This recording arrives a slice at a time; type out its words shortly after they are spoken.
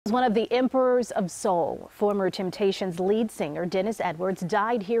One of the emperors of soul, former Temptations lead singer Dennis Edwards,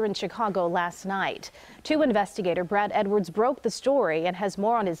 died here in Chicago last night. Investigator Brad Edwards broke the story and has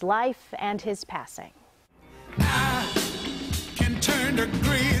more on his life and his passing. I can turn the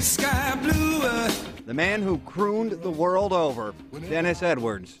gray sky blue. The man who crooned the world over, Dennis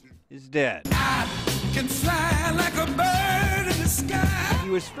Edwards, is dead. I can fly like a bird in the sky.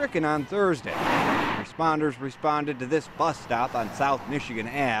 He was stricken on Thursday. Responders responded to this bus stop on South Michigan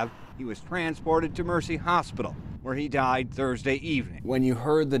Ave. He was transported to Mercy Hospital, where he died Thursday evening. When you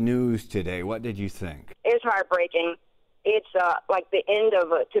heard the news today, what did you think? It's heartbreaking. It's like the end of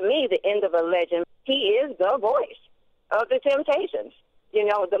to me, the end of a legend. He is the voice of the Temptations. You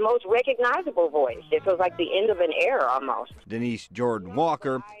know, the most recognizable voice. It was like the end of an era almost. Denise Jordan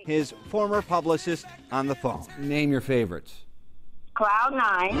Walker, his former publicist, on the phone. Name your favorites. Cloud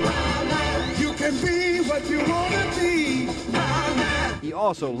Nine. You can be what you want to be. He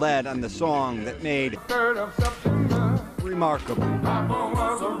also led on the song that made 3rd of September. Remarkable. Papa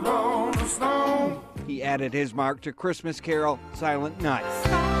was a rolling stone. He added his mark to Christmas carol Silent Night. As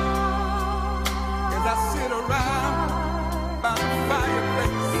I sit around by the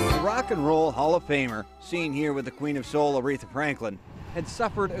fireplace. The Rock and Roll Hall of Famer, seen here with the Queen of Soul, Aretha Franklin, had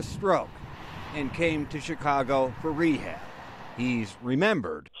suffered a stroke and came to Chicago for rehab. He's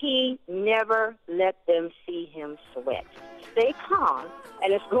remembered. He never let them see him sweat. Stay calm,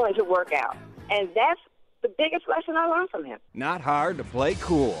 and it's going to work out. And that's the biggest lesson I learned from him. Not hard to play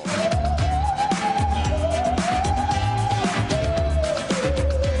cool.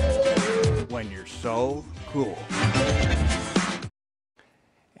 When you're so cool.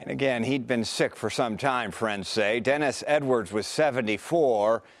 And again, he'd been sick for some time, friends say. Dennis Edwards was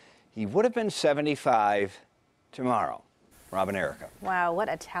 74. He would have been 75 tomorrow. Rob and Erica. Wow,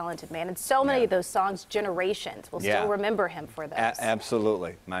 what a talented man. And so many of those songs, generations will still remember him for those.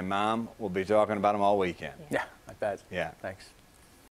 Absolutely. My mom will be talking about him all weekend. Yeah, I bet. Yeah. Thanks.